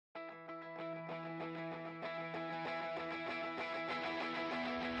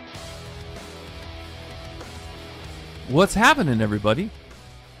What's happening, everybody?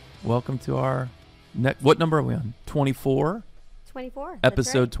 Welcome to our what number are we on? 24? 24.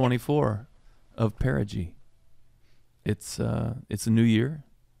 Episode right. 24 of Perigee. It's a new year.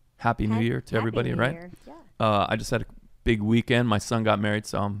 Happy New Year to everybody, New right? Year. Yeah. I just had a big weekend. My son got married,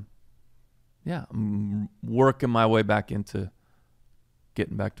 so I'm working my way back into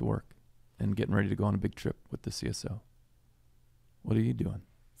getting back to work and getting ready to go on a big trip with the CSO. What are you doing?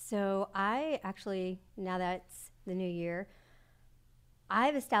 So I actually, now that it's the new year,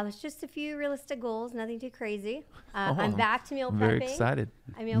 I've established just a few realistic goals, nothing too crazy. I'm back to meal prepping. Very excited.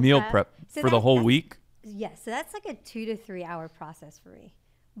 I meal prep so for the whole week? Yes. So that's like a 2 to 3 hour process for me.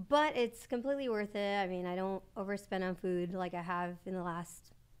 But it's completely worth it. I mean, I don't overspend on food like I have in the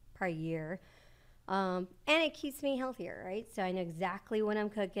last probably year. And it keeps me healthier, right? So I know exactly what I'm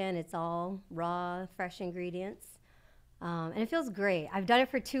cooking. It's all raw, fresh ingredients. And it feels great. I've done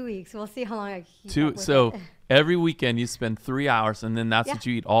it for 2 weeks. We'll see how long I keep up with it. Every weekend you spend 3 hours, and then that's what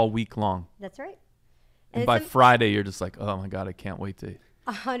you eat all week long. That's right. And by Friday, you're just like, oh my God, I can't wait to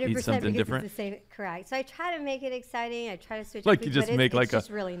 100% eat something different. It's the same, correct. So I try to make it exciting. I try to switch like up you food, just make like it's just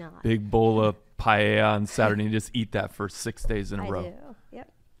really not. big bowl of paella on Saturday and you just eat that for 6 days in a row. I do.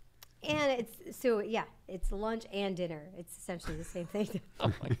 Yep. And it's lunch and dinner. It's essentially the same thing.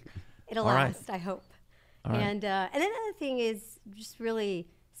 Oh my. It'll last, I hope. And then the other thing is just really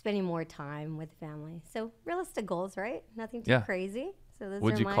spending more time with the family. So realistic goals, right? Nothing too crazy. So those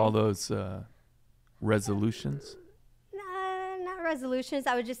would you call those resolutions? Not resolutions.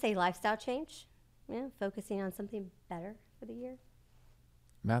 I would just say lifestyle change. Yeah, focusing on something better for the year.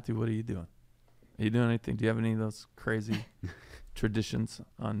 Matthew, what are you doing? Are you doing anything? Do you have any of those crazy traditions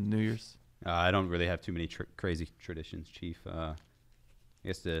on New Year's? I don't really have too many crazy traditions, Chief. I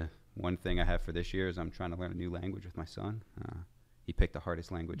guess the one thing I have for this year is I'm trying to learn a new language with my son. He picked the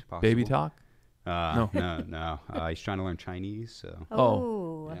hardest language possible. Baby talk? No. He's trying to learn Chinese.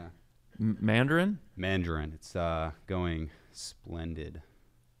 So. Yeah. Mandarin? Mandarin. It's going splendid.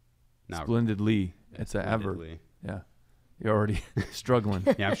 Splendidly. It's an adverb. Yeah. You're already struggling.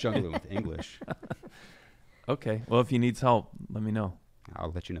 Yeah, I'm struggling with English. Okay. Well, if he needs help, let me know.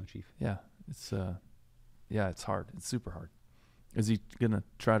 I'll let you know, Chief. Yeah. It's hard. It's super hard. Is he going to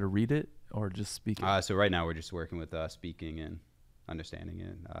try to read it or just speak it? So right now we're just working with speaking and understanding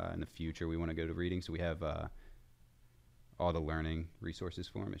it. In the future, we want to go to reading. So we have all the learning resources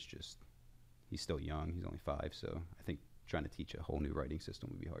for him. It's just he's still young. He's only 5. So I think trying to teach a whole new writing system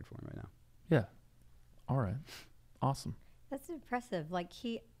would be hard for him right now. Yeah. All right. Awesome. That's impressive. Like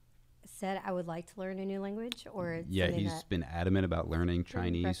he said, I would like to learn a new language, or he's been adamant about learning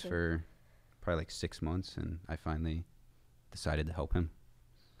Chinese for probably like 6 months, and I finally decided to help him.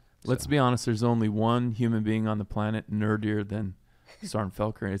 Let's be honest. There's only one human being on the planet nerdier than Sergeant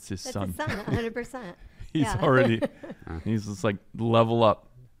Felker, and it's his son. That's his son, 100%. He's just like level up.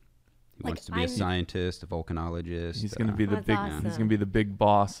 He wants to be a scientist, a volcanologist. He's going to be the big. Awesome. He's going to be the big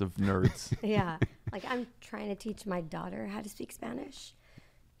boss of nerds. Yeah, like I'm trying to teach my daughter how to speak Spanish,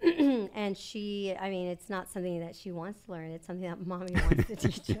 and it's not something that she wants to learn. It's something that mommy wants to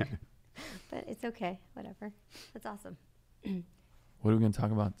teach her. But it's okay, whatever. That's awesome. What are we going to talk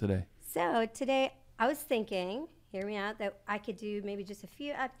about today? So today I was thinking, hear me out, that I could do maybe just a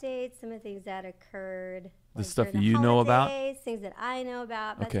few updates, some of the things that occurred. The stuff you know about? Things that I know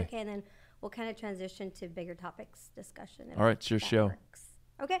about. That's okay. And then we'll kind of transition to bigger topics discussion. All right, it's your show. Works.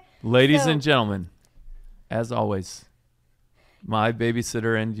 Okay. Ladies and gentlemen, as always, my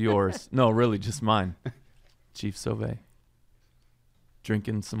babysitter and yours. No, really, just mine. Chief Sauvé.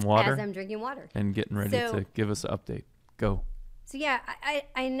 Drinking some water. As I'm drinking water. And getting ready to give us an update. Go. So yeah,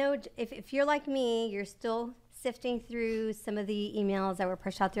 I know if you're like me, you're still sifting through some of the emails that were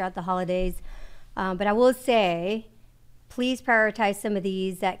pushed out throughout the holidays. But I will say, please prioritize some of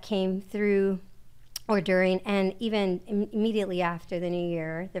these that came through or during and even immediately after the new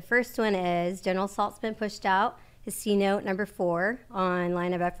year. The first one is General Salt's been pushed out, his C-note number 4 on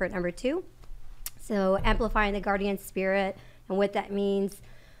line of effort number 2. So amplifying the guardian spirit and what that means.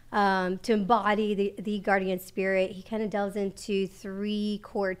 To embody the guardian spirit, he kind of delves into 3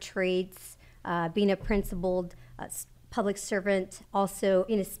 core traits, being a principled public servant, also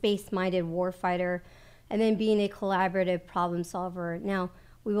in a space-minded warfighter, and then being a collaborative problem solver. Now,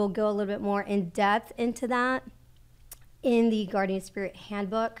 we will go a little bit more in depth into that in the Guardian Spirit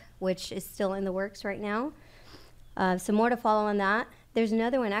Handbook, which is still in the works right now. So more to follow on that. There's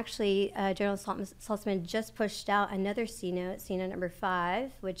another one, actually, General Saltzman just pushed out another C-note number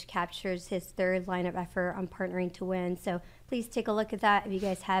 5, which captures his 3rd line of effort on partnering to win. So please take a look at that if you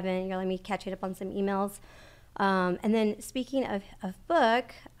guys haven't. You're letting me catch it up on some emails. And then speaking of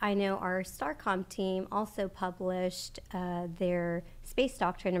book, I know our STARCOM team also published their Space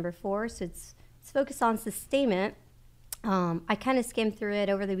Doctrine number 4. So it's focused on sustainment. I kind of skimmed through it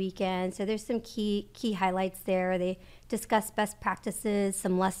over the weekend. So there's some key highlights there. They discuss best practices,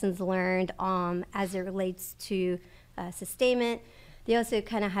 some lessons learned as it relates to sustainment. They also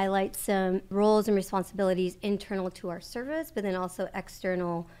kind of highlight some roles and responsibilities internal to our service, but then also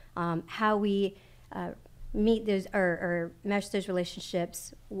external, how we meet those or mesh those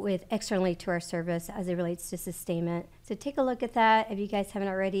relationships with externally to our service as it relates to sustainment. So take a look at that if you guys haven't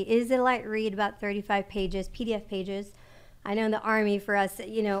already. It is a light read, about 35 pages, PDF pages. I know in the Army, for us,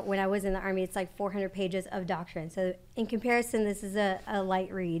 when I was in the Army, it's like 400 pages of doctrine. So in comparison, this is a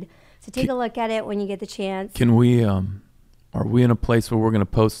light read. So take a look at it when you get the chance. Can we, are we in a place where we're going to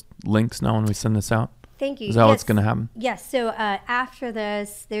post links now when we send this out? Thank you. Is that what's going to happen? Yes. So after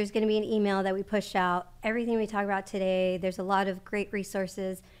this, there's going to be an email that we push out. Everything we talk about today, there's a lot of great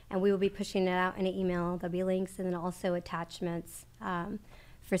resources, and we will be pushing it out in an email. There'll be links and then also attachments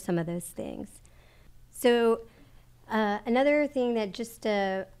for some of those things. So another thing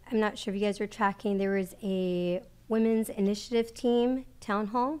that I'm not sure if you guys were tracking, there was a Women's Initiative Team town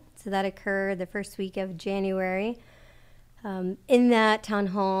hall. So that occurred the first week of January. In that town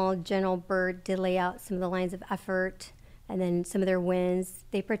hall, General Burt did lay out some of the lines of effort and then some of their wins.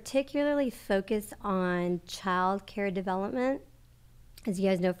 They particularly focus on child care development. As you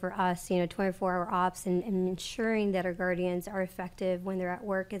guys know, for us, 24-hour ops and ensuring that our guardians are effective when they're at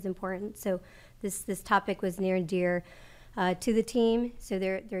work is important. So this topic was near and dear to the team. So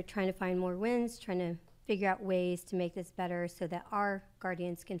they're trying to find more wins, trying to figure out ways to make this better so that our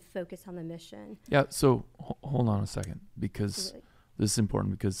guardians can focus on the mission. Yeah, so hold on a second, because Absolutely. this is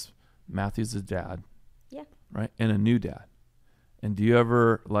important, because Matthew's a dad. Yeah. Right? And a new dad. And do you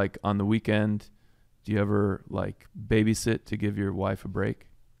ever, like, on the weekend, babysit to give your wife a break?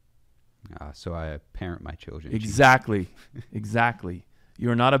 So I parent my children. Exactly. Exactly.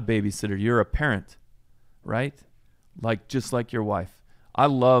 You're not a babysitter. You're a parent, right? Just like your wife. I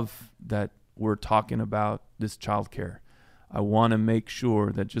love that we're talking about this childcare. I want to make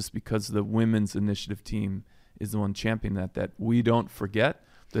sure that just because the Women's Initiative Team is the one championing that we don't forget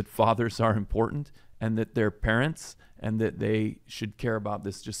that fathers are important and that they're parents and that they should care about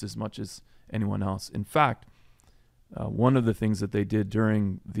this just as much as anyone else. In fact, one of the things that they did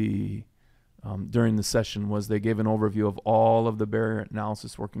during the session was they gave an overview of all of the barrier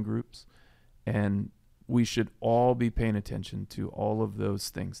analysis working groups, and we should all be paying attention to all of those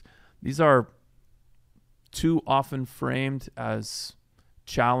things. These are too often framed as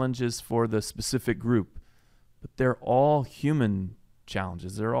challenges for the specific group, but they're all human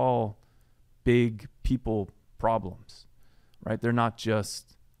challenges. They're all big people problems, right? They're not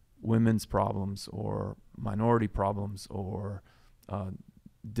just women's problems or minority problems or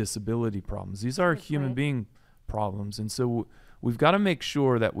disability problems. These are human being problems. And so we've got to make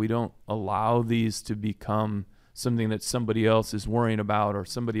sure that we don't allow these to become something that somebody else is worrying about or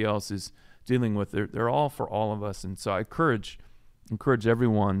somebody else is dealing with. They're all for all of us. And so I encourage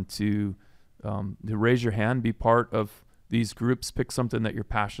everyone to raise your hand, be part of these groups, pick something that you're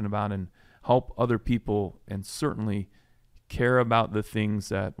passionate about, and help other people, and certainly care about the things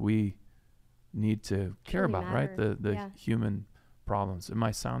that we need to care about, right? The human problems. Am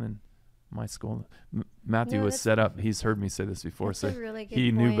I sounding my school? Matthew was set up. He's heard me say this before, so really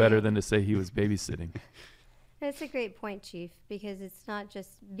he knew better than to say he was babysitting. That's a great point, Chief, because it's not just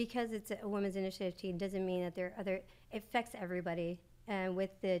because it's a women's initiative team doesn't mean that there are other. It affects everybody, and with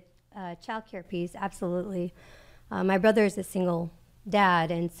the child care piece, absolutely. My brother is a single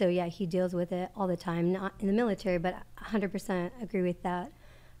dad, and so he deals with it all the time. Not in the military, but 100% agree with that.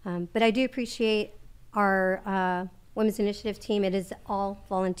 But I do appreciate our women's initiative team. It is all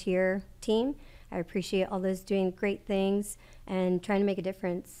volunteer team. I appreciate all those doing great things and trying to make a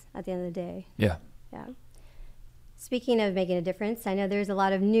difference at the end of the day. Yeah. Speaking of making a difference, I know there's a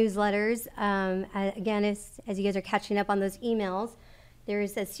lot of newsletters. Again, as you guys are catching up on those emails,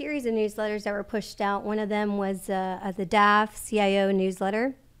 there's a series of newsletters that were pushed out. One of them was the DAF CIO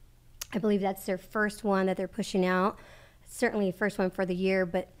newsletter. I believe that's their first one that they're pushing out. Certainly first one for the year,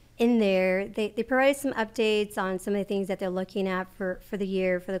 but in there, they provided some updates on some of the things that they're looking at for the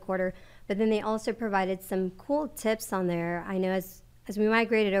year, for the quarter, but then they also provided some cool tips on there. I know as we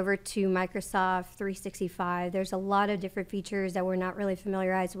migrated over to Microsoft 365, there's a lot of different features that we're not really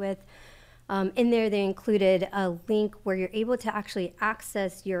familiarized with. In there, they included a link where you're able to actually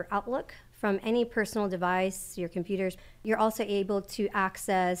access your Outlook from any personal device, your computers. You're also able to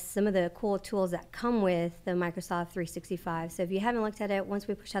access some of the cool tools that come with the Microsoft 365. So if you haven't looked at it, once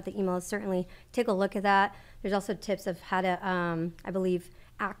we push out the emails, certainly take a look at that. There's also tips of how to, I believe,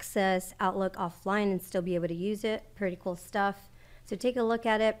 access Outlook offline and still be able to use it. Pretty cool stuff. So take a look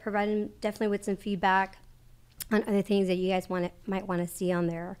at it, provide them definitely with some feedback on other things that you guys might want to see on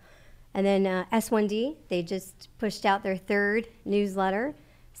there. And then S1D, they just pushed out their 3rd newsletter.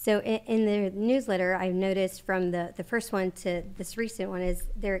 So in the newsletter, I've noticed from the first one to this recent one is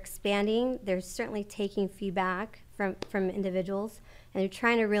they're expanding. They're certainly taking feedback from individuals, and they're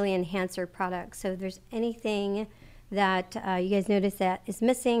trying to really enhance their product. So if there's anything that you guys notice that is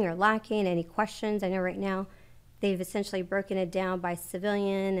missing or lacking, any questions, I know right now they've essentially broken it down by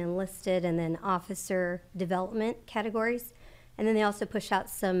civilian, enlisted, and then officer development categories. And then they also push out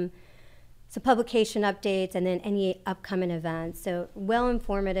some publication updates and then any upcoming events. So well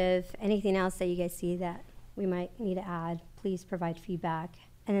informative. Anything else that you guys see that we might need to add, please provide feedback.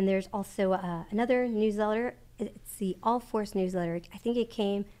 And then there's also another newsletter. It's the All Force newsletter. I think it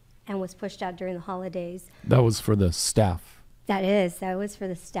came and was pushed out during the holidays. That was for the staff. That was for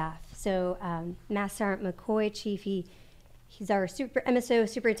the staff. So Master Sergeant McCoy, Chief, he's our MSO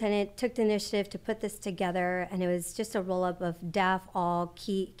superintendent, took the initiative to put this together, and it was just a roll-up of DAF all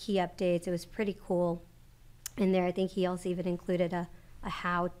key updates. It was pretty cool. In there, I think he also even included a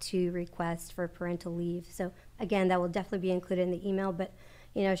how-to request for parental leave. So again, that will definitely be included in the email, but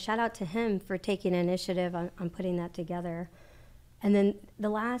shout out to him for taking initiative on putting that together. And then the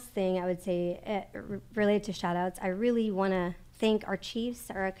last thing I would say related to shout outs, I really want to thank our chiefs,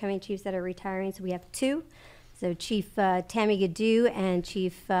 our upcoming chiefs that are retiring. So we have 2. So Chief Tammy Gaddu and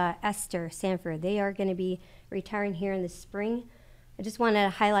Chief Esther Sanford, they are going to be retiring here in the spring. I just wanted to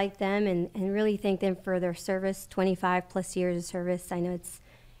highlight them and really thank them for their service, 25 plus years of service. I know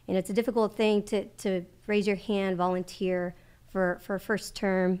it's a difficult thing to raise your hand, volunteer for first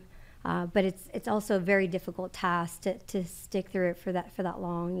term, but it's also a very difficult task to stick through it for that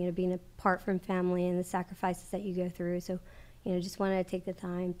long, being apart from family and the sacrifices that you go through. So, just wanted to take the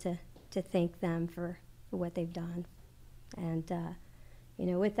time to thank them for what they've done. And,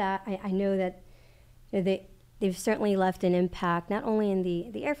 with that, I know that they've certainly left an impact, not only in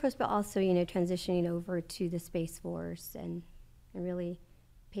the Air Force, but also, transitioning over to the Space Force and really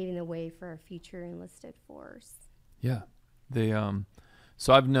paving the way for our future enlisted force. Yeah. They,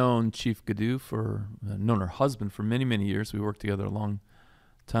 so I've known Chief Gaddu known her husband for many, many years. We worked together a long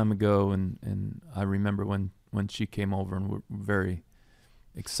time ago, and I remember when she came over, and we're very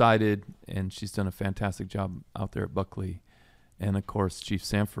excited, and she's done a fantastic job out there at Buckley. And of course, Chief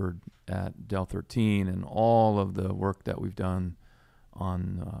Sanford at Del 13 and all of the work that we've done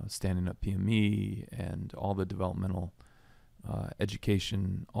on standing up PME and all the developmental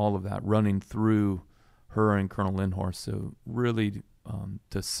education, all of that running through her and Colonel Lindhorst. So really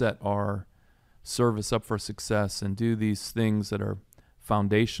to set our service up for success and do these things that are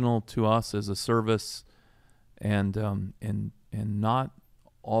foundational to us as a service and not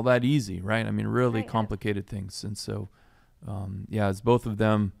all that easy, right? I mean, really right, complicated things. And so, as both of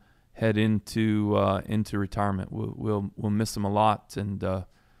them head into retirement, we'll miss them a lot. And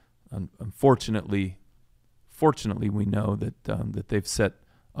unfortunately, we know that they've set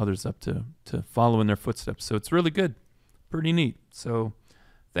others up to follow in their footsteps. So it's really good, pretty neat. So,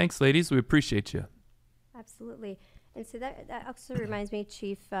 thanks, ladies. We appreciate you. Absolutely. And so that also reminds me,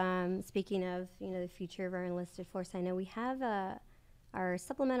 Chief, speaking of, the future of our enlisted force, I know we have our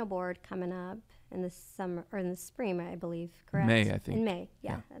supplemental board coming up in the summer, or in the spring, I believe, correct? May, I think. In May,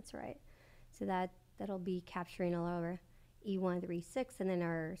 yeah. That's right. So that'll be capturing all over E136 and then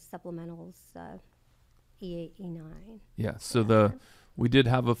our supplementals, E8, E9. Yeah, so we did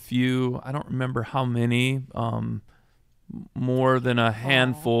have a few, I don't remember how many, more than a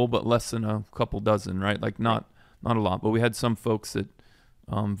handful, but less than a couple dozen, right? Like not a lot, but we had some folks that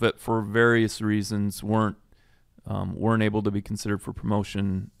for various reasons weren't able to be considered for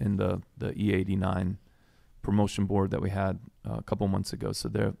promotion in the E89 promotion board that we had a couple months ago. So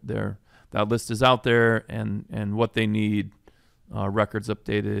that list is out there, and what they need, records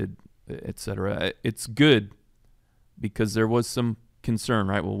updated, etc. It's good because there was some concern,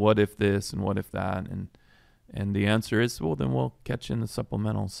 right? Well, what if this and what if that? And the answer is, well, then we'll catch you in the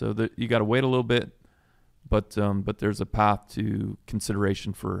supplemental. So you got to wait a little bit, but there's a path to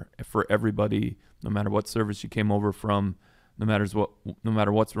consideration for everybody, no matter what service you came over from, no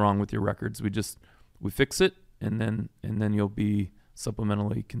matter what's wrong with your records. We fix it, and then you'll be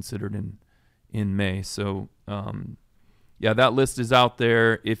supplementally considered in May. So that list is out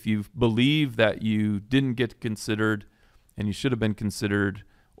there. If you believe that you didn't get considered and you should have been considered,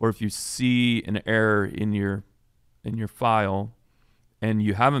 or if you see an error in your file and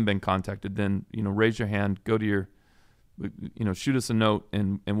you haven't been contacted, then, raise your hand, go to your, shoot us a note,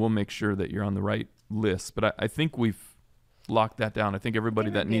 and we'll make sure that you're on the right list. But I think we've locked that down. I think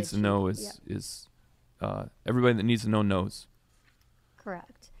everybody that needs to know is everybody that needs to know knows.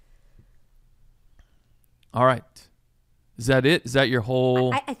 Correct. All right. Is that it? Is that your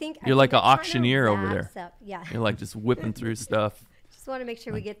whole? I think you're like an auctioneer over there. Up. Yeah. You're like just whipping through stuff. Just want to make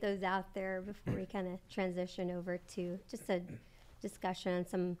sure we get those out there before we kind of transition over to just a discussion on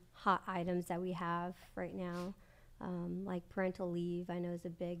some hot items that we have right now, like parental leave. I know is a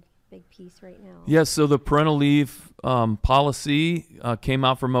big piece right now. Yeah. So the parental leave policy came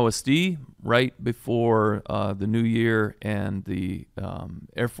out from OSD right before the new year, and the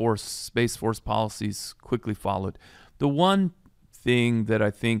Air Force, Space Force policies quickly followed. The one thing that I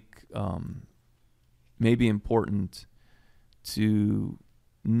think may be important to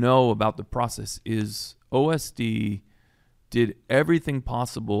know about the process is OSD did everything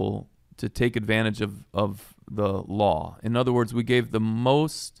possible to take advantage of the law. In other words, we gave the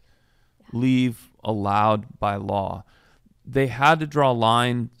most leave allowed by law. They had to draw a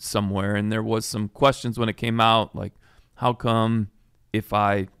line somewhere, and there was some questions when it came out, like, how come if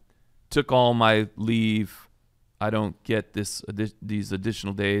I took all my leave, I don't get these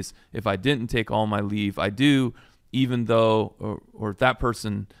additional days? If I didn't take all my leave, I do, even though, or if that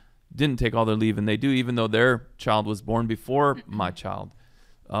person didn't take all their leave and they do, even though their child was born before my child.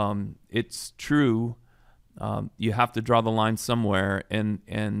 It's true. You have to draw the line somewhere,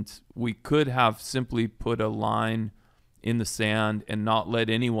 and we could have simply put a line in the sand and not let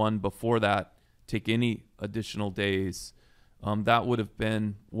anyone before that take any additional days. That would have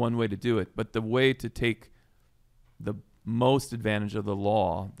been one way to do it. But the way to take the most advantage of the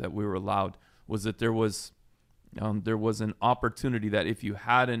law that we were allowed was that there was an opportunity that if you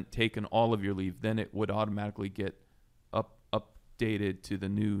hadn't taken all of your leave, then it would automatically get updated to the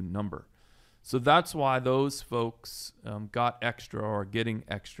new number. So that's why those folks got extra or are getting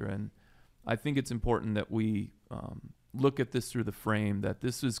extra. And I think it's important that we look at this through the frame that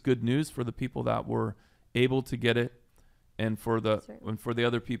this is good news for the people that were able to get it, and for the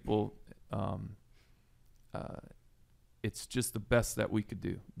other people, it's just the best that we could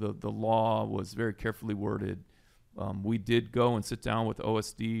do. The law was very carefully worded. We did go and sit down with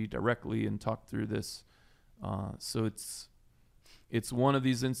OSD directly and talk through this. So it's one of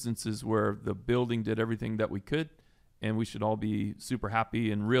these instances where the building did everything that we could, and we should all be super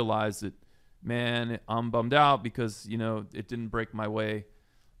happy and realize that, man, I'm bummed out because, it didn't break my way.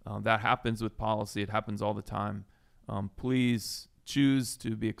 That happens with policy. It happens all the time. Please choose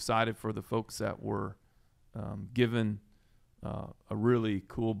to be excited for the folks that were given a really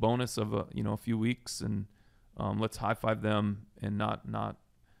cool bonus of a few weeks, and let's high five them and not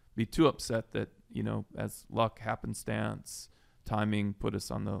be too upset that, as luck, happenstance, timing put us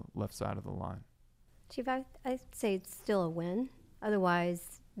on the left side of the line. Chief, I'd say it's still a win.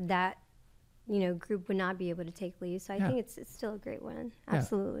 Otherwise, that group would not be able to take leave. So I think it's still a great win.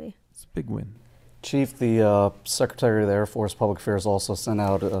 Absolutely. Yeah, it's a big win. Chief, the Secretary of the Air Force Public Affairs also sent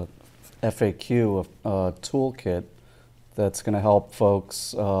out a FAQ, a toolkit that's going to help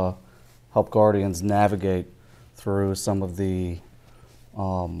folks, help guardians navigate through some of the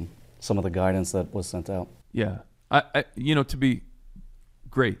guidance that was sent out. Yeah, I to be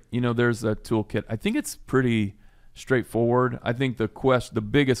great, there's a toolkit. I think it's pretty straightforward. I think the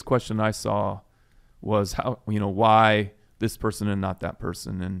biggest question I saw was how, why this person and not that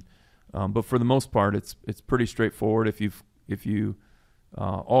person, and but for the most part, it's pretty straightforward. If you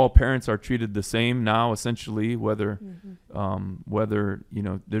all parents are treated the same now, essentially, whether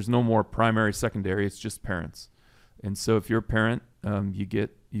there's no more primary, secondary, it's just parents. And so if you're a parent, you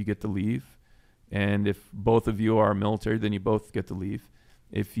get the leave, and if both of you are military, then you both get the leave.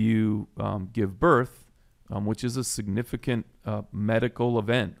 If you give birth, which is a significant medical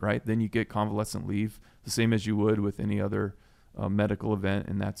event, right, then you get convalescent leave, the same as you would with any other medical event,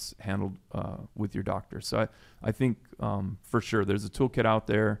 and that's handled with your doctor. So I think for sure there's a toolkit out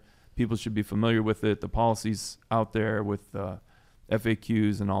there. People should be familiar with it. The policies out there with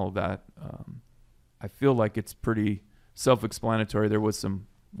FAQs and all of that. I feel like it's pretty self-explanatory. There was some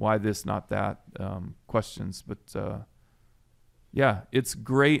why this, not that questions, but yeah, it's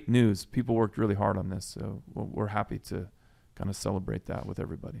great news. People worked really hard on this, so we're happy to kind of celebrate that with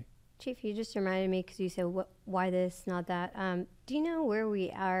everybody. Chief, you just reminded me because you said why this, not that. Do you know where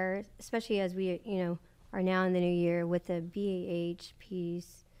we are, especially as we are now in the new year with the BAH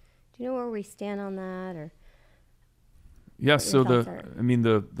piece? Do you know where we stand on that? Or Yeah, what so your thoughts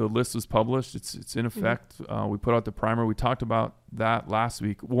are. the list was published. It's in effect. We put out the primer. We talked about that last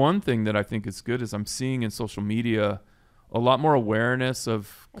week. One thing that I think is good is I'm seeing in social media a lot more awareness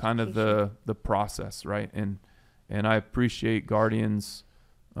of kind of the process, right? And I appreciate guardians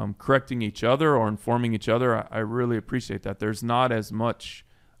correcting each other or informing each other. I really appreciate that. There's not as much,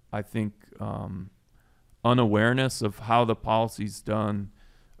 I think, unawareness of how the policy's done.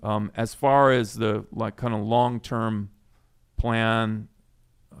 As far as the like kind of long-term plan,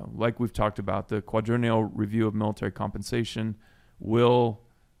 like we've talked about, the quadrennial review of military compensation will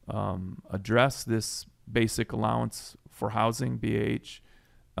address this basic allowance for housing, BAH,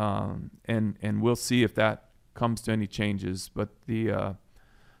 and we'll see if that comes to any changes. But the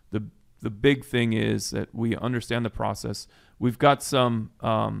big thing is that we understand the process. We've got some.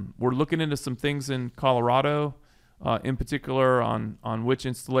 We're looking into some things in Colorado, in particular on which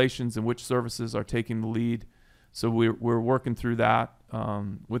installations and which services are taking the lead. So we're working through that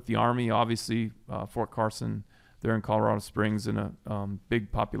with the Army. Obviously, Fort Carson, they're in Colorado Springs in a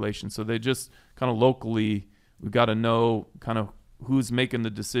big population. So they just kind of locally, we've got to know kind of who's making the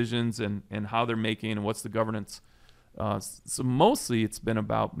decisions and how they're making and what's the governance. So mostly it's been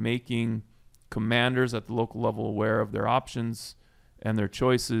about making commanders at the local level aware of their options and their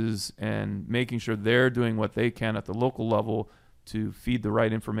choices and making sure they're doing what they can at the local level to feed the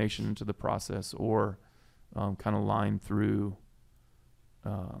right information into the process or kind of line through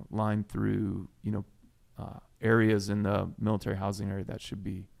areas in the military housing area that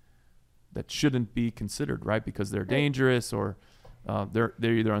shouldn't be considered, right? Because they're dangerous or they're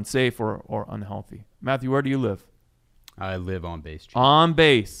either unsafe or unhealthy. Matthew, where do you live? I live on base, Chief. On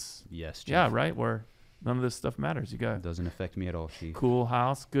base. Yes, Chief. Yeah, right. Where none of this stuff matters. You got It doesn't affect me at all, Chief. cool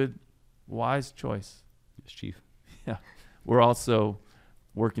house, good, wise choice. Yes, Chief. Yeah, we're also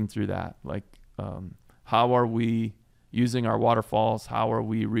working through that. Like, how are we using our waterfalls? How are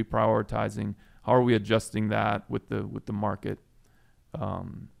we reprioritizing? How are we adjusting that with the market?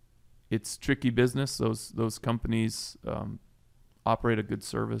 It's tricky business. Those companies operate a good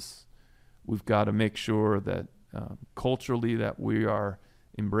service. We've got to make sure that culturally that we are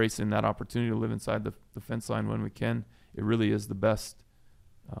embracing that opportunity to live inside the fence line when we can. It really is the best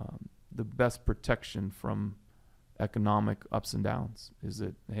protection from economic ups and downs. Is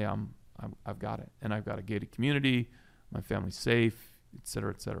that, hey, I've got it, and I've got a gated community, my family's safe, et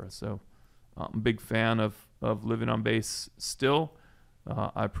cetera, et cetera. So I'm a big fan of living on base still.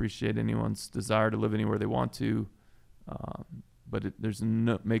 I appreciate anyone's desire to live anywhere they want to, but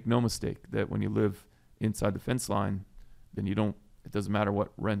make no mistake that when you live inside the fence line, then it doesn't matter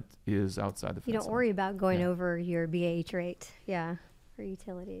what rent is outside the fence line. You don't worry about going over your BAH rate, for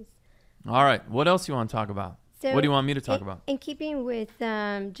utilities. All right, what else you want to talk about? So what do you want me to talk about? In keeping with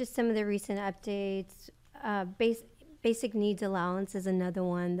just some of the recent updates, basic needs allowance is another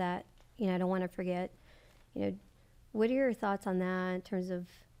one that I don't want to forget. What are your thoughts on that in terms of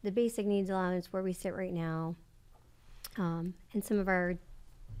the basic needs allowance where we sit right now, and some of our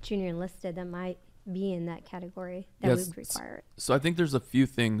junior enlisted that might be in that category that would require it? So I think there's a few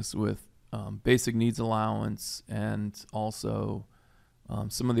things with basic needs allowance and also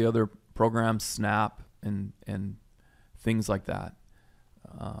some of the other programs, SNAP and things like that.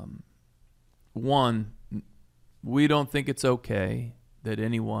 One, we don't think it's okay that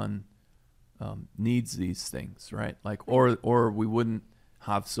anyone needs these things, right? Like, or we wouldn't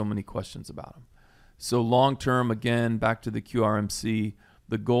have so many questions about them. So long term, again, back to the QRMC,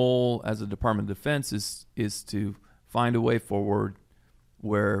 the goal as a Department of Defense is to find a way forward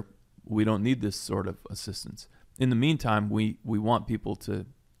where we don't need this sort of assistance. In the meantime, we want people to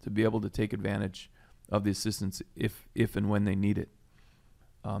be able to take advantage of the assistance if and when they need it.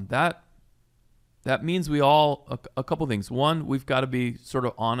 That means a couple things. One, we've got to be sort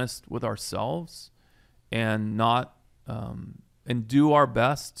of honest with ourselves and not and do our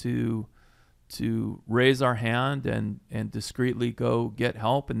best to raise our hand and discreetly go get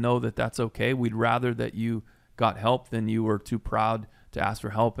help and know that that's okay. We'd rather that you got help than you were too proud to ask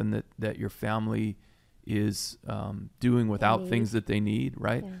for help and that your family is doing without things that they need,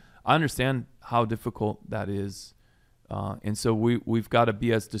 right? Yeah. I understand how difficult that is. And so we've got to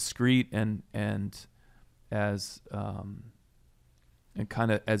be as discreet and as and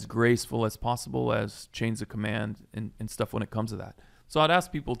kind of as graceful as possible as chains of command and stuff when it comes to that. So I'd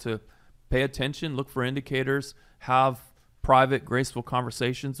ask people to pay attention, look for indicators, have private, graceful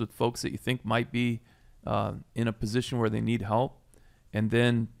conversations with folks that you think might be in a position where they need help, and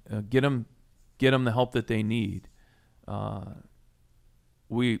then get them the help that they need.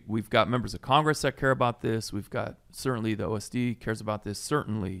 We've got members of Congress that care about this. We've got certainly the OSD cares about this.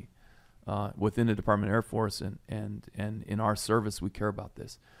 Certainly, within the Department of Air Force and in our service, we care about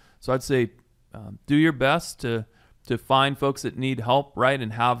this. So I'd say do your best to find folks that need help, right,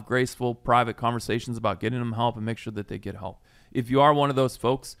 and have graceful, private conversations about getting them help and make sure that they get help. If you are one of those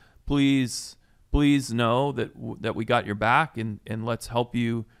folks, please know that we got your back and let's help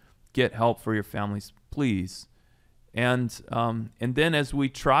you get help for your families, please. And then as we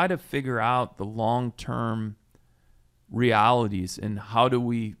try to figure out the long-term realities and how do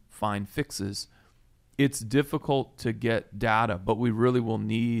we find fixes, it's difficult to get data, but we really will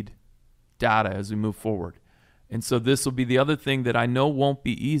need data as we move forward. And so this will be the other thing that I know won't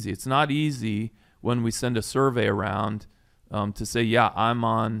be easy. It's not easy when we send a survey around to say, yeah, I'm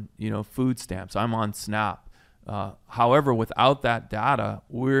on food stamps, I'm on SNAP. However, without that data,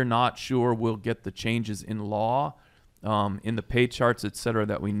 we're not sure we'll get the changes in law, in the pay charts, et cetera,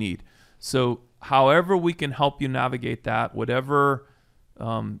 that we need. So however we can help you navigate that, whatever,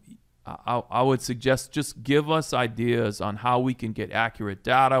 I would suggest just give us ideas on how we can get accurate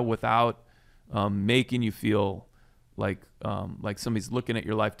data without making you feel like somebody's looking at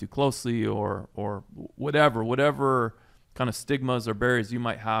your life too closely or whatever kind of stigmas or barriers you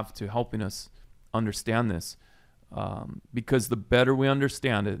might have to helping us understand this. Because the better we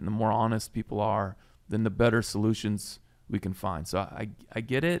understand it and the more honest people are, then the better solutions we can find. So I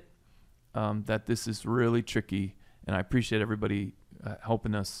get it that this is really tricky, and I appreciate everybody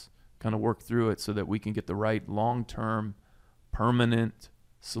helping us kind of work through it so that we can get the right long-term, permanent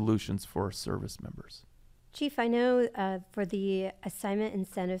solutions for service members. Chief, I know for the assignment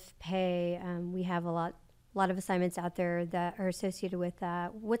incentive pay, we have a lot of assignments out there that are associated with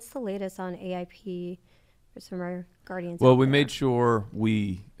that. What's the latest on AIP for some of our guardians? Well, we made sure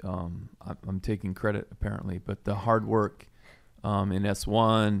I'm taking credit apparently, but the hard work in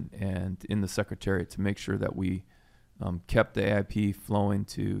S1 and in the Secretariat to make sure that we kept the AIP flowing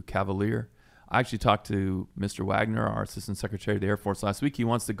to Cavalier. I actually talked to Mr. Wagner, our Assistant Secretary of the Air Force, last week. He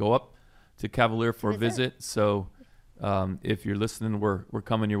wants to go up to Cavalier for a visit. So if you're listening, we're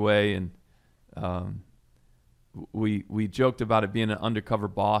coming your way. And we joked about it being an undercover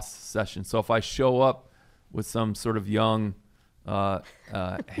boss session. So if I show up with some sort of young,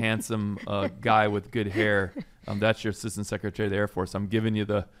 handsome guy with good hair, that's your Assistant Secretary of the Air Force. I'm giving you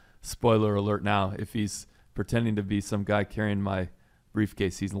the spoiler alert now. If he's pretending to be some guy carrying my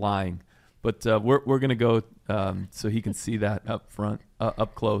briefcase, he's lying. But we're going to go so he can see that up front,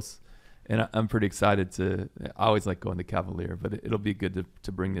 up close. And I'm pretty excited I always like going to Cavalier, but it'll be good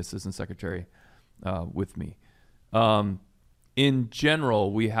to bring the Assistant Secretary with me. In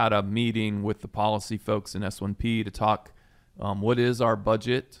general, we had a meeting with the policy folks in S1P to talk what is our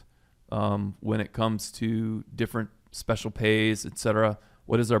budget when it comes to different special pays, et cetera.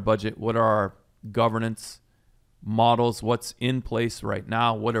 What is our budget? What are our governance models? What's in place right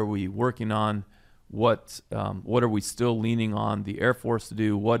now? What are we working on? What are we still leaning on the Air Force to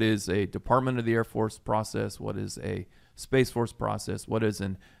do? What is a Department of the Air Force process? What is a Space Force process? What is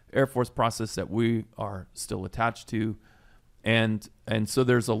an Air Force process that we are still attached to? And so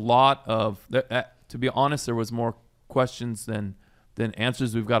there's a lot of, to be honest, there was more questions than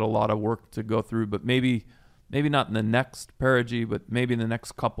answers. We've got a lot of work to go through, but maybe not in the next Perigee, but maybe in the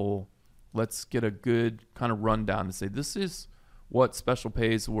next couple, let's get a good kind of rundown and say, this is what special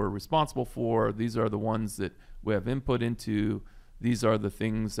pays we're responsible for. These are the ones that we have input into. These are the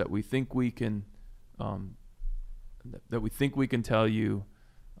things that we think we can tell you.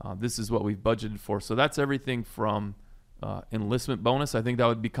 This is what we've budgeted for. So that's everything from enlistment bonus. I think that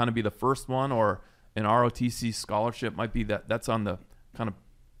would be the first one, or an ROTC scholarship might be that's on the kind of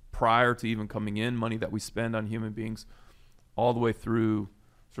prior to even coming in, money that we spend on human beings, all the way through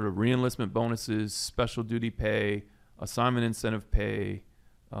sort of re-enlistment bonuses, special duty pay, assignment incentive pay,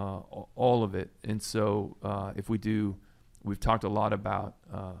 all of it. And so we've talked a lot about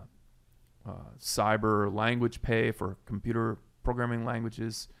cyber language pay for computer programming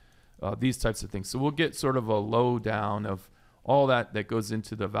languages, these types of things. So we'll get sort of a lowdown of all that goes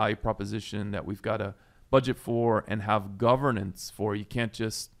into the value proposition that we've got to budget for and have governance for. You can't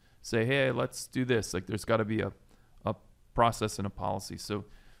just say, hey, let's do this. Like, there's got to be a process and a policy. So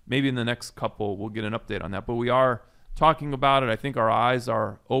maybe in the next couple we'll get an update on that. But we are talking about it. I think our eyes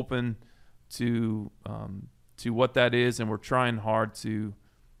are open to what that is, and we're trying hard to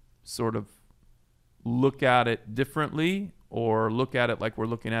sort of look at it differently, or look at it like we're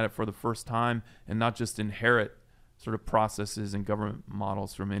looking at it for the first time, and not just inherit sort of processes and government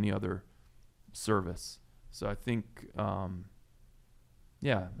models from any other service. So I think,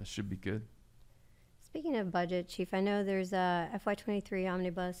 that should be good. Speaking of budget, Chief, I know there's a FY23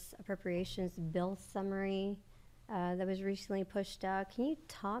 Omnibus Appropriations Bill Summary that was recently pushed out. Can you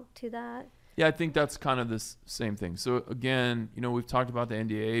talk to that? Yeah, I think that's kind of the same thing. So again, we've talked about the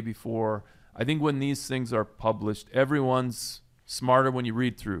NDAA before. I think when these things are published, everyone's smarter when you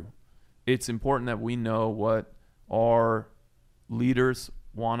read through. It's important that we know what our leaders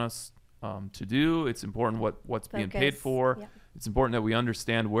want us to do. It's important what's being paid for. Yep. It's important that we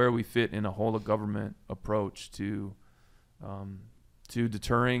understand where we fit in a whole of government approach to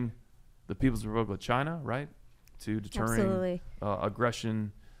deterring the People's Republic of China, right? To deterring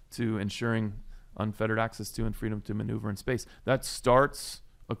aggression, to ensuring unfettered access to and freedom to maneuver in space. That starts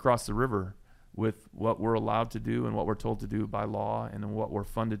across the river with what we're allowed to do and what we're told to do by law and then what we're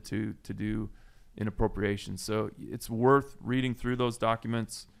funded to do in appropriations. So it's worth reading through those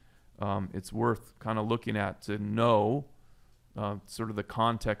documents. It's worth kind of looking at to know sort of the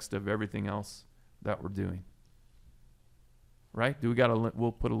context of everything else that we're doing. Right? Do we got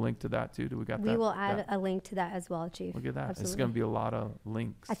we'll put a link to that too. Do we got that? We will add a link to that as well, Chief. Look at that. Absolutely. It's going to be a lot of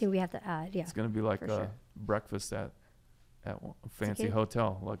links. I think we have to add, yeah. It's going to be like a sure. breakfast at a fancy good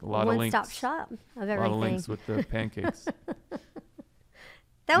hotel. Like a lot of links. One-stop shop of everything. A lot of links with the pancakes.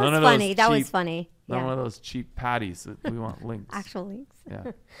 That None was of funny. those That was cheap- funny. Not Yeah. one of those cheap patties. We want links. Actual links.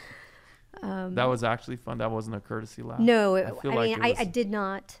 Yeah. That was actually fun. That wasn't a courtesy laugh. No, I feel like it was- I did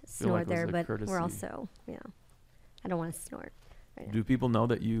not feel snort like it was there, a but courtesy. we're also, I don't want to snort. Right now. Do people know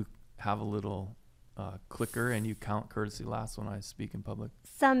that you have a little clicker and you count courtesy laughs when I speak in public?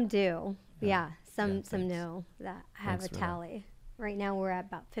 Some do. Yeah. Yeah. Some Yeah, thanks. know that I have Thanks a for that. tally. Right now we're at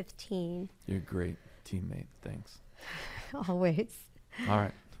about 15. You're a great teammate. Thanks. Always. All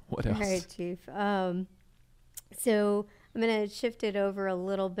right. What else? All right, Chief. So I'm going to shift it over a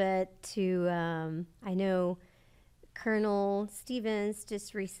little bit to, I know Colonel Stevens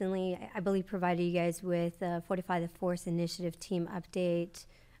just recently, I believe, provided you guys with a Fortify the Force Initiative team update.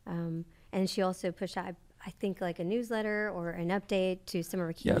 And she also pushed out, I think, like a newsletter or an update to some of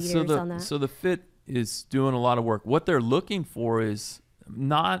our key leaders on that. So the FIT is doing a lot of work. What they're looking for is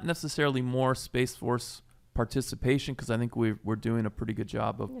not necessarily more Space Force participation, because I think we're doing a pretty good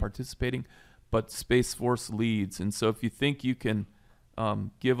job of participating, but Space Force leads. And so if you think you can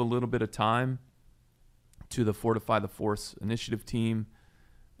give a little bit of time to the Fortify the Force initiative team,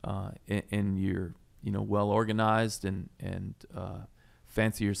 and you're well organized and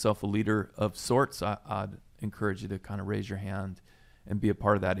fancy yourself a leader of sorts, I'd encourage you to kind of raise your hand and be a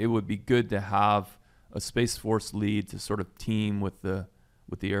part of that. It would be good to have a Space Force lead to sort of team with the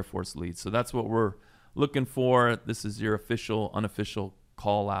Air Force lead. So that's what we're looking for. This is your unofficial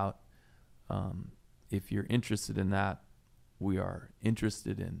call out. If you're interested in that, we are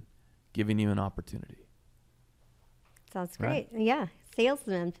interested in giving you an opportunity. Sounds Right. great. Yeah.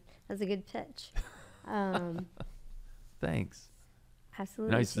 Salesman. That's a good pitch. Thanks. Absolutely.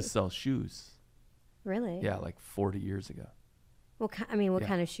 And I used to Chief. sell shoes. Really? Yeah, like 40 years ago. What Yeah.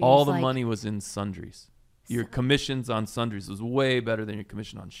 kind of shoes? All the Like- money was in sundries. Your commissions on sundries was way better than your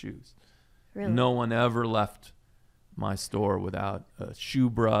commission on shoes. Really? No one ever left my store without a shoe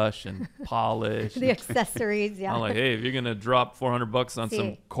brush and polish. The accessories, yeah. I'm like, hey, if you're gonna drop $400 on some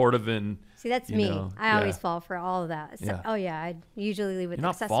See. Cordovan, See, that's you me. know, I always yeah. fall for all of that. So, Yeah. Oh yeah, I usually leave with You're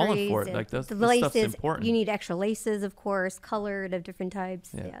not accessories. falling for it. and Like, that's- the this stuff's laces. important. You need extra laces, of course, colored of different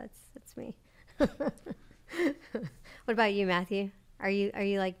types. Yeah. Yeah, that's me. What about you, Matthew? Are you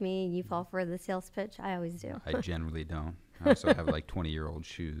like me and you fall for the sales pitch? I always do. I generally don't. I also have like 20-year-old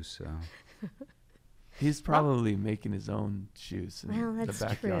shoes, so he's probably making his own shoes in Well, the that's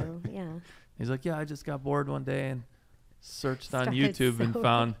backyard. true. Yeah. He's like, yeah, I just got bored one day and searched on Started YouTube and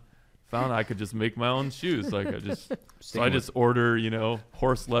sewing. found I could just make my own shoes. Like so I Sticking just order,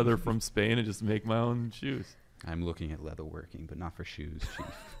 horse leather from Spain and just make my own shoes. I'm looking at leather working, but not for shoes,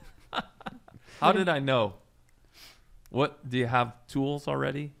 Chief. How did I know? What do you have tools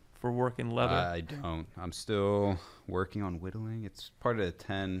already for working leather? I don't. I'm still working on whittling. It's part of the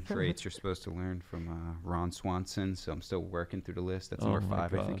 10 traits you're supposed to learn from Ron Swanson, so I'm still working through the list. That's Oh number my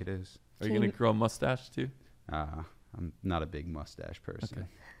 5, I God. think it is. Are you gonna grow a mustache too? I'm not a big mustache person.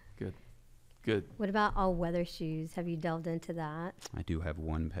 Okay. Good. What about all-weather shoes? Have you delved into that? I do have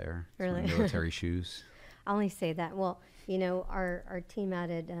one pair. It's Really? my military shoes. I only say that. Well, our team out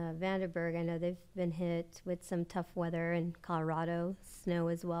at Vandenberg, I know they've been hit with some tough weather in Colorado, snow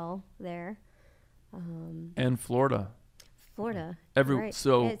as well there. And Florida. Florida. Every-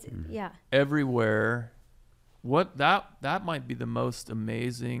 so- It's- yeah. Everywhere. What that might be the most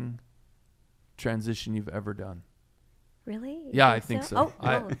amazing transition you've ever done. Really? You Yeah, I think so. Oh,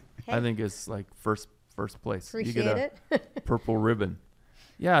 I hey, think it's like first place. appreciate you get a it. purple ribbon.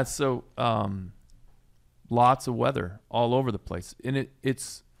 Yeah, so lots of weather all over the place. And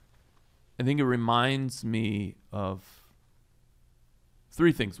it's I think it reminds me of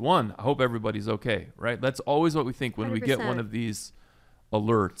three things. One, I hope everybody's okay, right? That's always what we think when we get 100%. one of these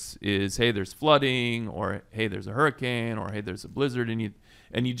alerts is, hey, there's flooding, or hey, there's a hurricane, or hey, there's a blizzard,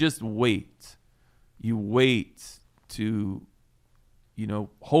 and you just wait. You wait to,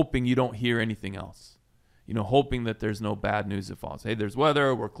 hoping you don't hear anything else. Hoping that there's no bad news that falls. Hey, there's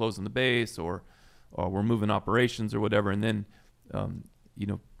weather, we're closing the base, or we're moving operations or whatever. And then,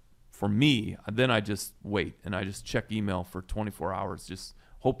 for me, then I just wait and I just check email for 24 hours, just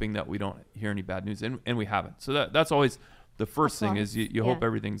hoping that we don't hear any bad news. And we haven't. So that's always the first thing is you hope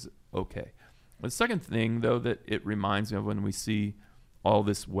everything's okay. The second thing, though, that it reminds me of when we see all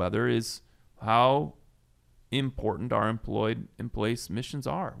this weather is how important our employed in place missions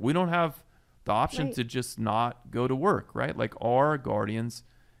are. We don't have the option to just not go to work, right? Like our guardians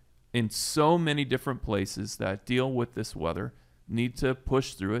in so many different places that deal with this weather need to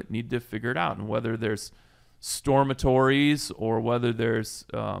push through it, need to figure it out. And whether there's stormatories or whether there's,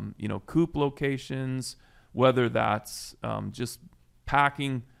 coop locations, whether that's just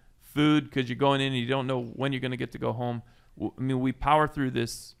packing food because you're going in and you don't know when you're going to get to go home. I mean, we power through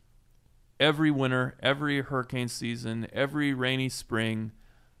this every winter, every hurricane season, every rainy spring.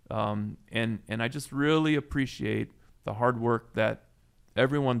 And I just really appreciate the hard work that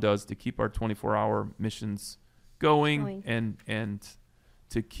everyone does to keep our 24-hour missions going and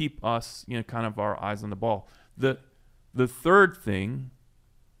to keep us, kind of our eyes on the ball. The third thing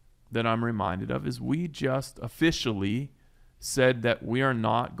that I'm reminded of is we just officially said that we are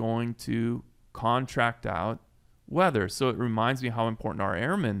not going to contract out weather. So it reminds me how important our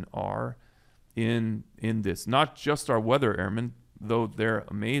airmen are in this. Not just our weather airmen, though they're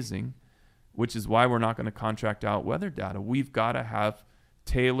amazing, which is why we're not going to contract out weather data. We've got to have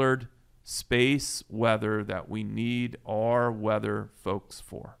tailored space weather that we need our weather folks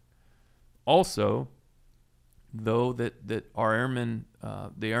for. Also, though, that our airmen,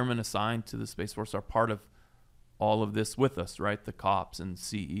 the airmen assigned to the Space Force are part of all of this with us, right? The COPS and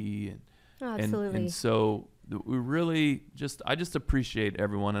CE. Absolutely. And so we really I just appreciate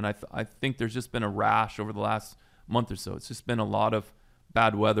everyone. And I think there's just been a rash over the last month or so. It's just been a lot of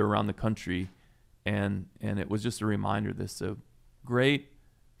bad weather around the country. And it was just a reminder of this. So great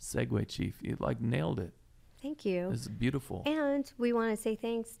segue, Chief. You nailed it. Thank you. This is beautiful. And we want to say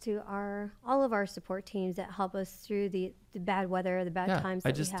thanks to all of our support teams that help us through the bad weather, the bad times that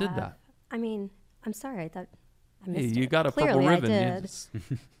we have. I just did that. I mean, I'm sorry. I thought I missed you it. got a Clearly, purple ribbon. I did.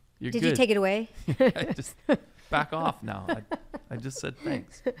 You're Did good. you take it away? Just back off now. I just said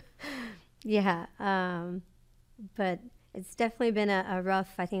thanks. Yeah. But it's definitely been a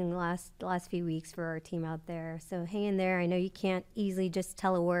rough, I think, the last few weeks for our team out there. So hang in there. I know you can't easily just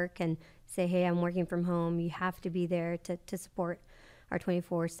telework and say, hey, I'm working from home. You have to be there to support our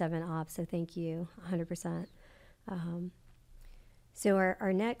 24/7 ops. So thank you 100%. So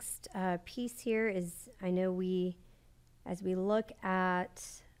our next piece here is, I know as we look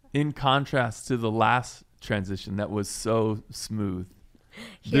at... In contrast to the last transition that was so smooth.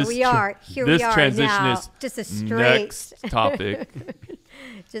 Here we are this transition now. is Just a straight next topic.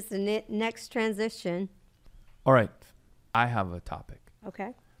 just the next transition. All right. I have a topic.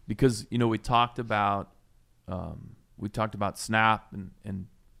 Okay. Because, we talked about SNAP and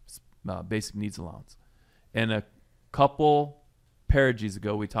basic needs allowance. And a couple Perigees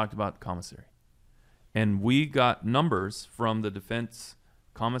ago, we talked about commissary. And we got numbers from the Defense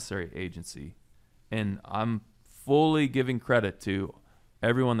Commissary Agency. And I'm fully giving credit to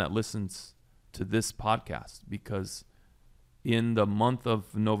everyone that listens to this podcast, because in the month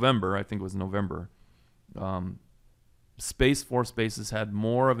of November, I think it was November, Space Force bases had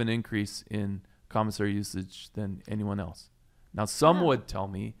more of an increase in commissary usage than anyone else. Now, some would tell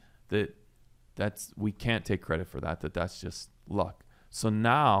me that we can't take credit for that's just luck. So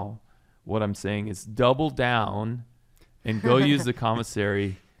now what I'm saying is double down and go use the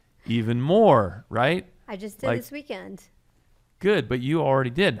commissary even more, right? I just did this weekend. Good, but you already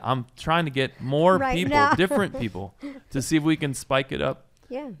did. I'm trying to get more people, now. different people, to see if we can spike it up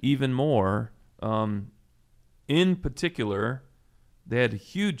even more. In particular, they had a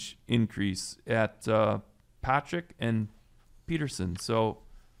huge increase at Patrick and Peterson. So,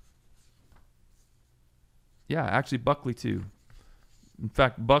 yeah, actually Buckley too. In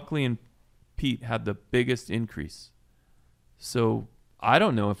fact, Buckley and Pete had the biggest increase. So I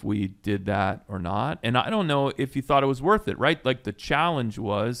don't know if we did that or not. And I don't know if you thought it was worth it, right? Like the challenge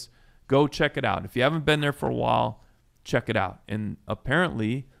was, go check it out. If you haven't been there for a while, check it out. And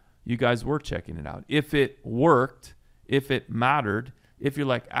apparently you guys were checking it out. If it worked, if it mattered, if you're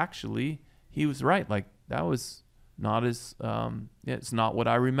like, actually, he was right. Like that was not as, it's not what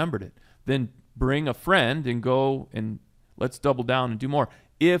I remembered it. then bring a friend and go and let's double down and do more.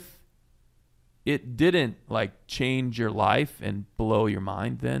 If it didn't like change your life and blow your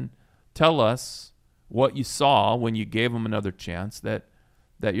mind, then tell us what you saw when you gave them another chance that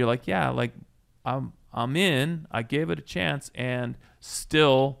you're like, yeah, like I'm in, I gave it a chance, and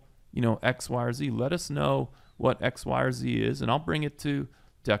still, X, Y, or Z. Let us know what X, Y, or Z is, and I'll bring it to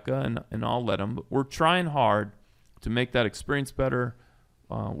DECA and I'll let them. But we're trying hard to make that experience better.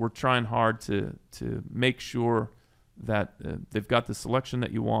 We're trying hard to make sure that they've got the selection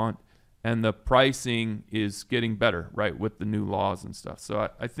that you want, and the pricing is getting better, right, with the new laws and stuff. So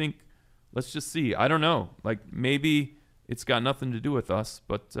I think let's just see. I don't know. Like, maybe it's got nothing to do with us,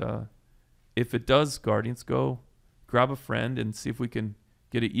 but if it does, Guardians, go grab a friend and see if we can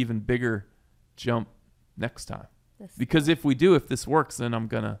get an even bigger jump next time. Because if this works, then I'm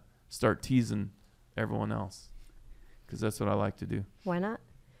going to start teasing everyone else, because that's what I like to do. Why not?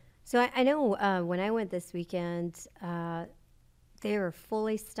 So I know when I went this weekend, they were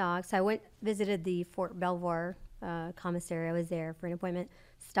fully stocked. So I visited the Fort Belvoir commissary. I was there for an appointment,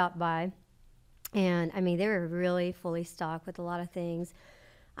 stopped by. And, I mean, they were really fully stocked with a lot of things.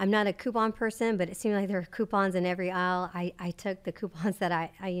 I'm not a coupon person, but it seemed like there were coupons in every aisle. I took the coupons that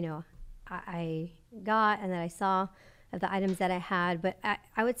I got and that I saw of the items that I had. But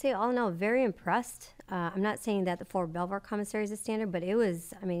I would say, all in all, very impressed. I'm not saying that the Fort Belvoir commissary is a standard, but it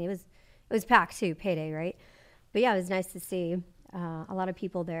was packed too, payday, right? But yeah, it was nice to see a lot of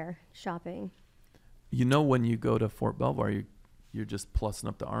people there shopping. When you go to Fort Belvoir, you're just plussing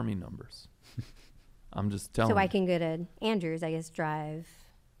up the Army numbers. I'm just telling you. So I can go to Andrews, I guess, drive.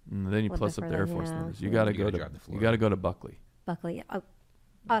 And then you plus up the Air Force numbers. You got to go to Buckley. Buckley.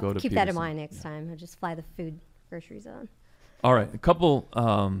 I'll keep that in mind next time. I'll just fly the food groceries on. All right.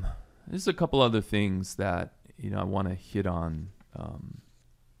 There's a couple other things that, I want to hit on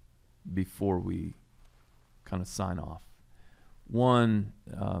before we kind of sign off. One,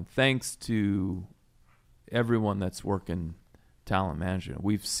 thanks to everyone that's working talent management.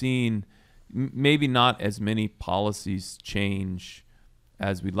 We've seen maybe not as many policies change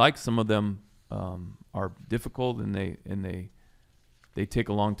as we'd like. Some of them are difficult, and they take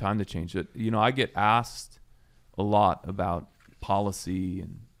a long time to change it. I get asked a lot about policy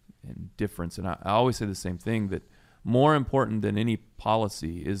and difference, and I always say the same thing, that more important than any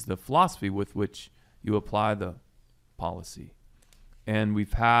policy is the philosophy with which you apply the policy. And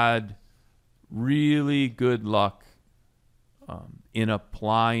we've had really good luck in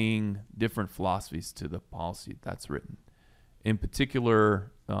applying different philosophies to the policy that's written. In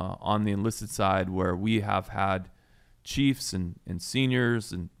particular, on the enlisted side, where we have had chiefs and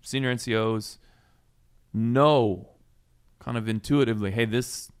seniors and senior NCOs know kind of intuitively, hey,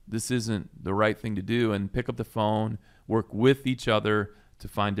 this isn't the right thing to do, and pick up the phone, work with each other to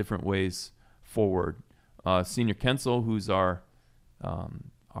find different ways forward. Senior Kensel, who's our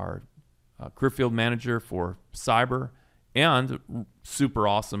career field manager for cyber, and super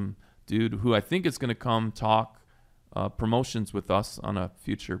awesome dude who I think is going to come talk promotions with us on a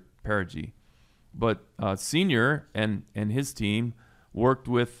future Perigee. But Senior and his team worked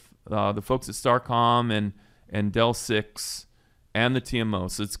with the folks at Starcom and Dell 6 and the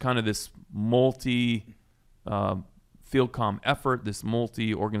TMO. So it's kind of this multi Fieldcom effort, this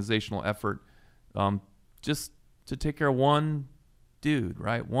multi-organizational effort, just to take care of one dude,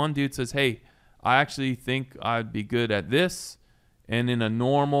 right? One dude says, hey, I actually think I'd be good at this, and in a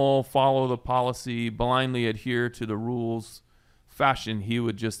normal follow the policy, blindly adhere to the rules fashion, he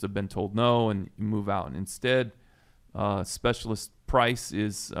would just have been told no and move out. And instead, Specialist Price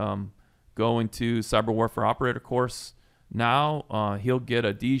is going to Cyber Warfare Operator course now. He'll get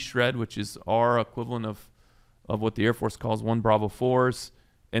a D shred, which is our equivalent of what the Air Force calls 1 Bravo 4s,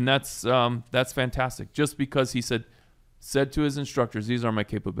 and that's fantastic. Just because he said to his instructors, these are my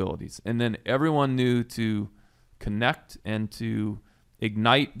capabilities. And then everyone knew to connect and to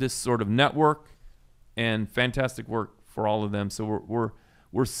ignite this sort of network, and fantastic work for all of them. So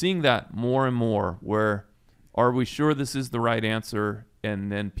we're seeing that more and more, where are we sure this is the right answer?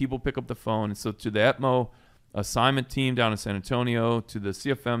 And then people pick up the phone. And so to the ETMO assignment team down in San Antonio, to the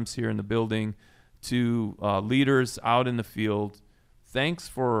CFMs here in the building, to leaders out in the field, thanks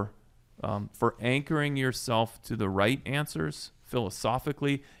for anchoring yourself to the right answers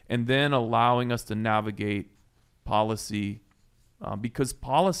philosophically, and then allowing us to navigate policy, because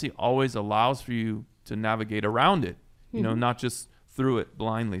policy always allows for you to navigate around it, not just through it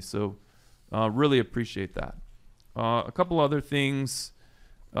blindly. So really appreciate that. A couple other things.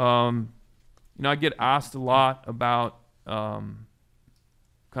 I get asked a lot about kind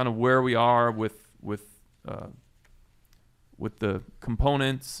of where we are with the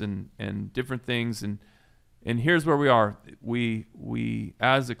components and different things. And here's where we are. We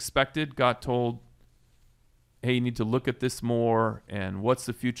as expected got told, hey, you need to look at this more, and what's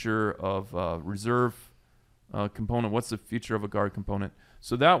the future of reserve component? What's the future of a guard component?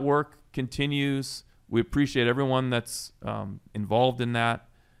 So that work continues. We appreciate everyone that's involved in that.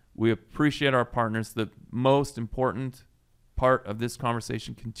 We appreciate our partners. The most important part of this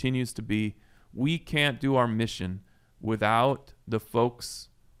conversation continues to be, we can't do our mission without the folks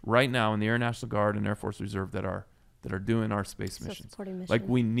right now in the Air National Guard and Air Force Reserve that are doing our space missions. Supporting missions. Like,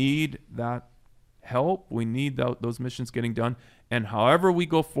 we need that help. We need those missions getting done. And however we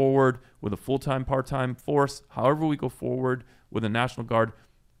go forward with a full-time, part-time force, however we go forward with a National Guard,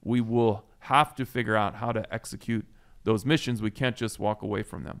 we will have to figure out how to execute those missions. We can't just walk away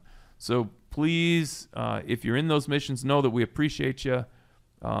from them. So please, if you're in those missions, know that we appreciate you.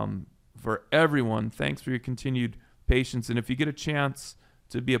 For everyone, thanks for your continued patience. And if you get a chance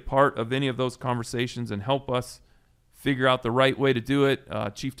to be a part of any of those conversations and help us figure out the right way to do it,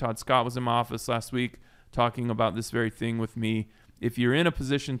 Chief Todd Scott was in my office last week talking about this very thing with me. If you're in a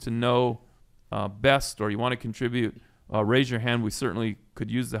position to know best, or you want to contribute, raise your hand. We certainly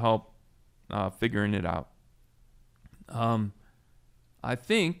could use the help figuring it out. I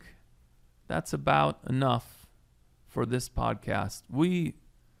think that's about enough for this podcast. We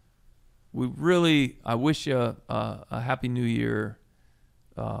really, I wish you a happy new year.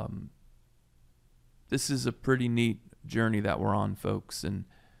 This is a pretty neat journey that we're on, folks, and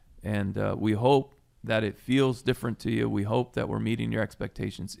we hope that it feels different to you. We hope that we're meeting your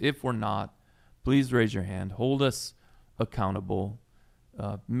expectations. If we're not, please raise your hand. Hold us accountable.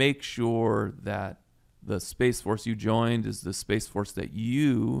 Make sure that the Space Force you joined is the Space Force that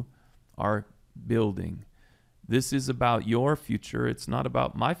you are building. This is about your future. It's not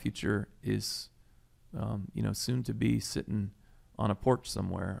about my future is, soon to be sitting on a porch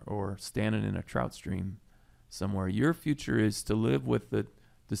somewhere or standing in a trout stream somewhere. Your future is to live with the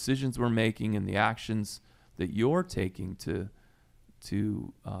decisions we're making and the actions that you're taking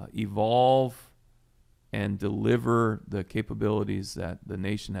to evolve and deliver the capabilities that the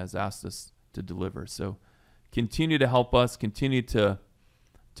nation has asked us to deliver. So continue to help us, continue to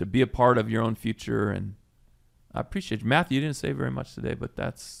be a part of your own future. And I appreciate you. Matthew, you didn't say very much today, but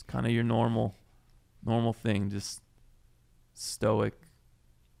that's kind of your normal thing. Just stoic,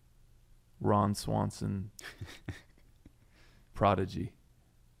 Ron Swanson prodigy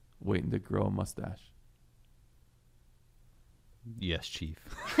waiting to grow a mustache. Yes, Chief.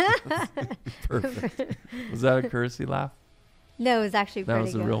 Perfect. Was that a courtesy laugh? No, it was actually pretty That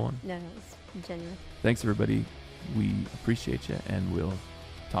was good. a real one? No, it was genuine. Thanks, everybody. We appreciate you, and we'll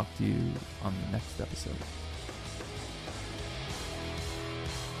talk to you on the next episode.